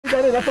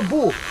that in. That's a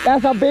bull.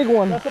 That's a big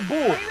one. That's a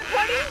bull.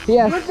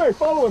 Yes. Lisbury,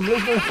 follow him.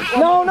 Lisbury.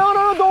 No,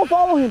 don't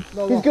follow him.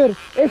 No, He's good.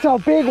 It's a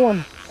big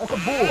one. That's a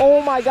bull.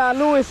 Oh my God,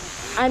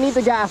 Lewis. I need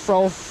the gas,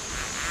 bro.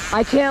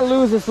 I can't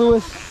lose this,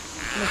 Lewis.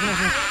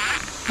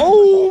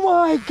 Oh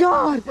my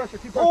God. Keep pressure.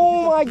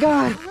 Oh my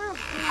God.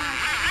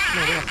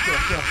 No,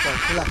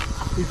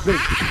 relax. He's big.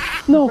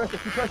 No. Keep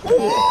pressure.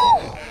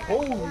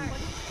 Holy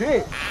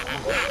shit.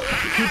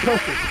 Keep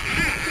pressure.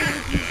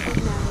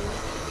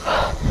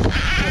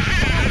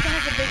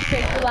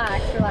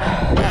 Relax.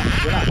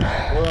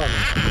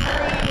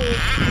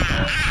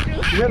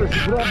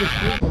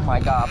 Oh my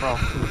God, bro.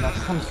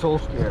 I'm so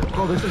scared.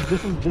 Bro, this gas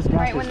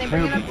Right, when is they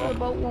bring it terrible, up to bro. the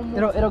boat, we'll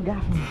move It'll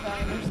gaff me. to the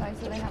other side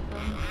so they have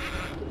room.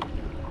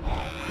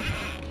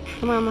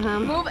 Come on,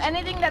 Maham. Move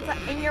anything that's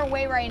in your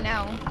way right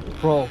now.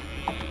 Bro,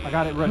 I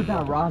got it ready. put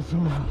that rod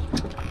somewhere else.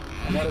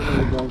 I got it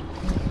ready, bro.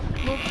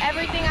 Move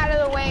everything out of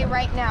the way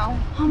right now.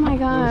 Oh my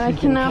God, I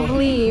cannot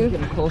believe.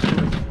 Getting closer. I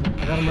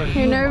got him ready.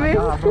 You're nervous?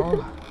 God,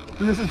 bro.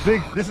 This is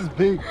big. This is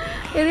big.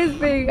 It is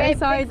big. I Babe,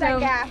 saw fix it that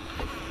jump. gaff.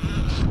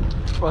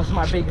 Bro, this is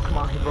my biggest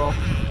Mahi, bro.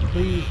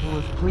 Please,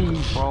 Lewis,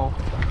 please, bro.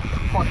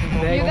 Fucking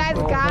beg You him, guys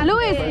bro. got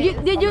Lewis,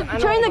 it. did you I know,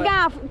 turn the but-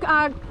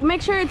 gaff?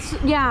 Make sure it's,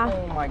 yeah.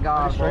 Oh my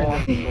God, bro.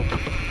 Please.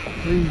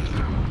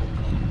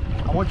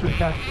 I want you to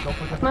catch it. Don't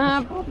put that.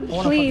 Maham,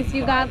 please,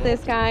 you got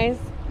this, guys.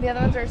 The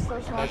other ones are so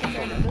small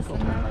compared to this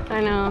one.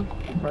 I know.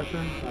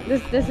 Pressure.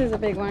 This is a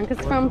big one,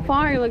 because from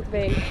far it looks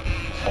big.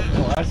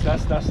 Oh, that's a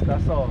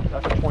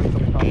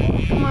 20-something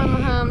pound. Come on,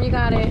 Maham, you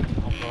got it.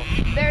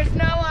 There's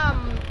no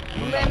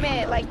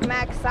limit, like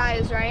max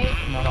size, right?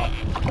 No.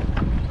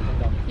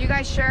 You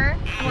guys sure?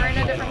 We're in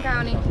a different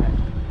county.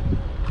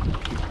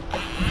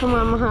 Come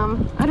on,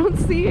 Maham. I don't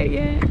see it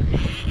yet.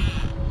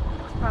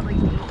 It's probably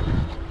deep.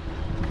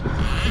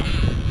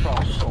 Bro,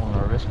 I'm so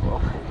nervous, bro.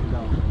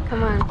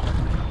 Come on.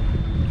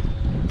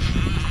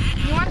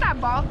 You want that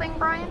ball thing,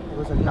 Brian?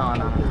 No.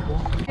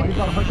 Oh, he's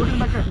got him. Look at him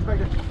back there. He's back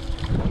there.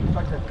 He's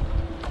back there.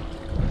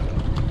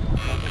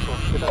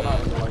 Get that knot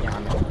in there. Yeah,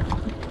 man.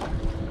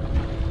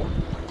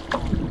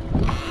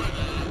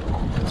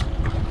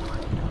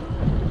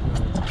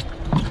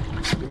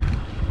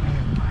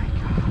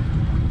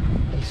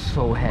 He's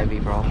so heavy,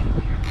 bro. He's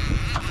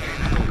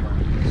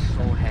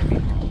so heavy,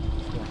 bro.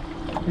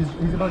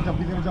 He's about to jump.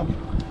 He's gonna jump.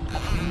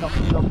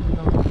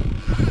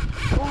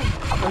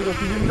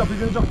 He's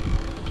gonna jump.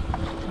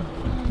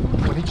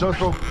 When he jumps,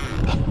 bro. Oh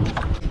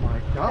my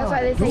God. That's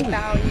why they say dude.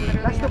 bow. You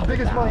literally That's the have to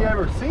biggest bow. money I've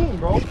ever seen,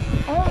 bro.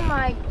 Oh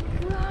my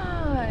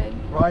God.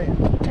 Right.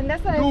 And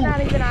that's why it's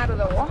not even out of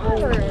the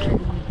water.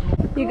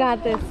 You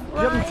got this. You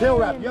have him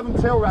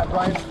tail wrap.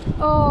 Brian.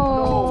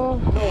 Oh.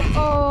 No.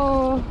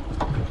 Oh.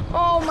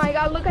 Oh my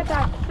God, look at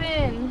that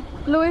fin.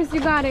 Lewis, you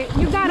got it.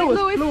 You got it,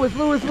 Lewis.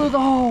 Lewis.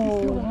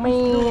 Oh,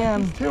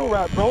 man. Tail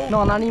wrap, bro.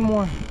 No, not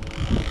anymore.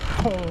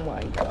 Oh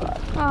my God.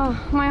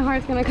 Oh, my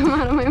heart's gonna come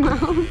out of my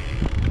mouth.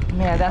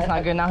 Man, that's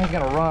not good. Now he's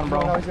gonna run,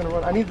 Bro, now bro. he's gonna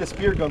run. I need the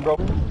spear gun, bro.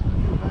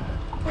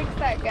 Fix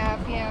that gaff,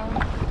 yeah.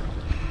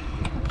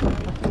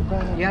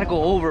 You gotta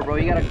go over, bro.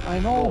 You gotta I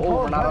know, go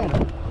over, not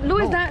under.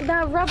 Lewis, that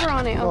rubber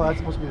on it. No, Oh. that's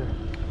supposed to be there.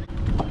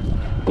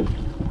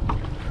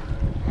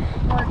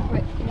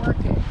 Work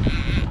it.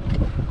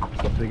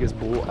 It's the biggest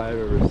bull I've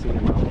ever seen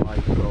in my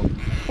life, bro.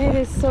 It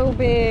is so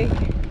big.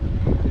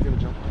 He's gonna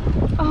jump.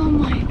 Oh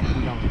my God.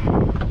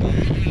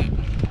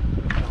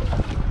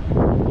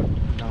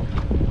 Down.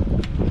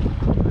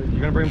 You're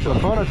gonna bring him to the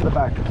front or to the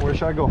back? Where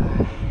should I go? Get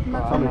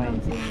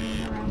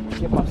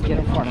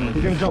in front of me.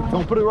 He's gonna jump.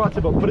 Don't put it right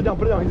to Put it down.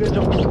 He's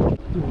gonna jump.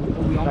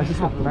 Nice and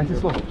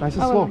slow. Nice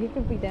and Oh, slow. he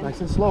could be dead. Nice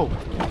and slow.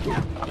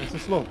 Nice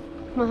and slow.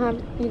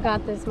 Maham, you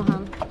got this,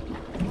 Maham.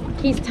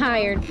 He's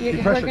tired. Keep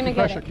We're pressure. gonna Keep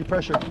get pressure. it. Keep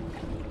pressure.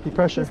 Keep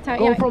pressure. He's tired.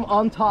 Go Yeah. from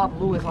on top,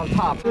 Lewis, on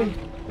top. Wait.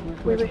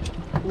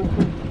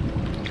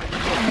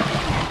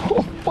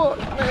 Oh fuck,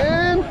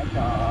 man.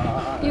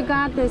 You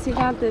got this. You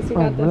got this. You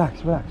All got right,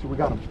 this. relax. We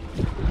got him.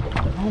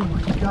 Oh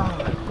my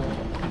God.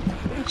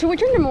 Should we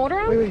turn the motor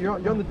on? Wait, you're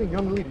on the thing. You're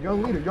on the leader.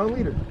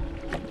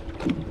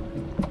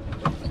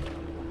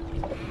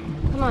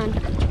 Come on.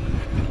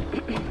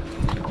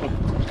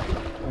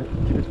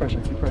 Keep his pressure.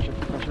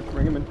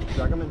 Bring him in.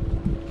 Drag him in,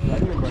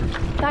 Brian.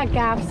 That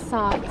gaff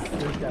sucks.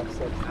 This guy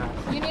sucks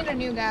ass. You need a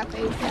new gaff,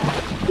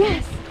 ASAP.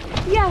 Yes.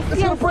 Yes. It's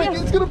yes. gonna break.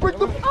 Yes. It's gonna break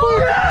the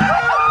foot.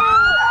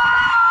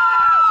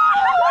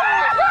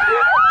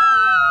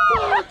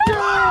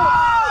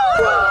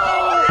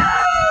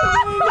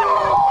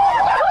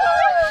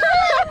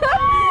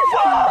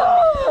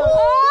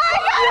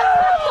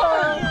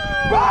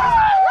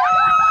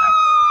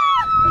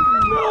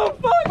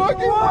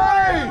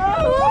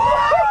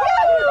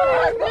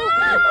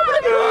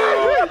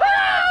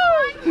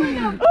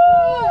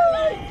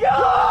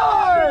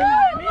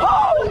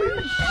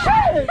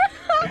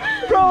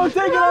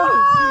 Take it out!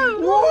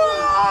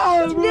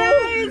 Whoa! That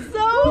is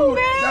so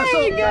big! That's a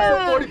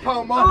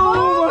 40-pound Mahi. Oh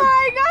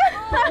my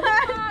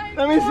God!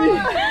 Let me see.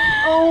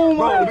 Oh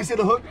Bro, my. let me see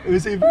the hook. Let me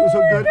see if it was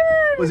hooked good.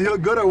 Was he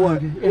hooked good or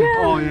what? Yeah.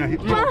 Oh yeah. Do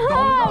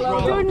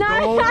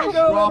not.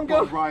 Don't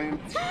drop, Brian.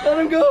 Let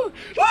him go.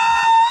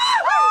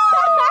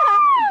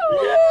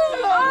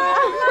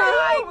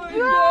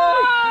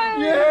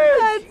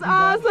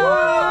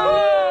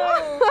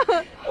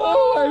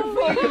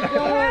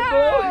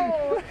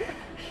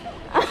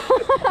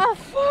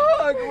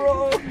 back,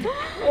 bro.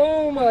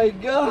 Oh my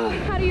god.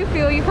 How do you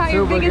feel? You caught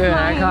your Super biggest good.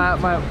 I mahi.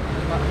 caught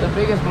the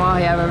biggest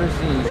mahi I've ever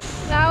seen.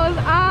 That was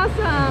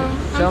awesome.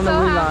 Show I'm them the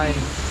so weed happy.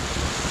 line.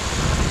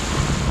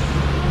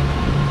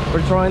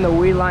 We're throwing the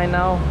weed line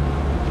now.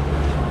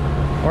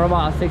 We're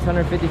about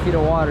 650 feet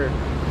of water.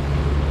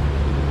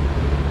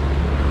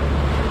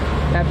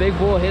 That big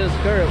bull hit a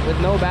skirt with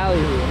no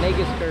ballyhoo, a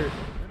naked skirt.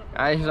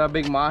 Guys, here's our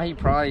big mahi,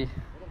 probably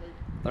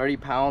 30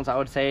 pounds, I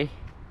would say.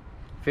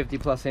 50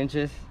 plus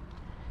inches.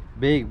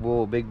 Big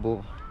bull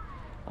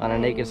on a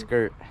naked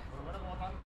skirt.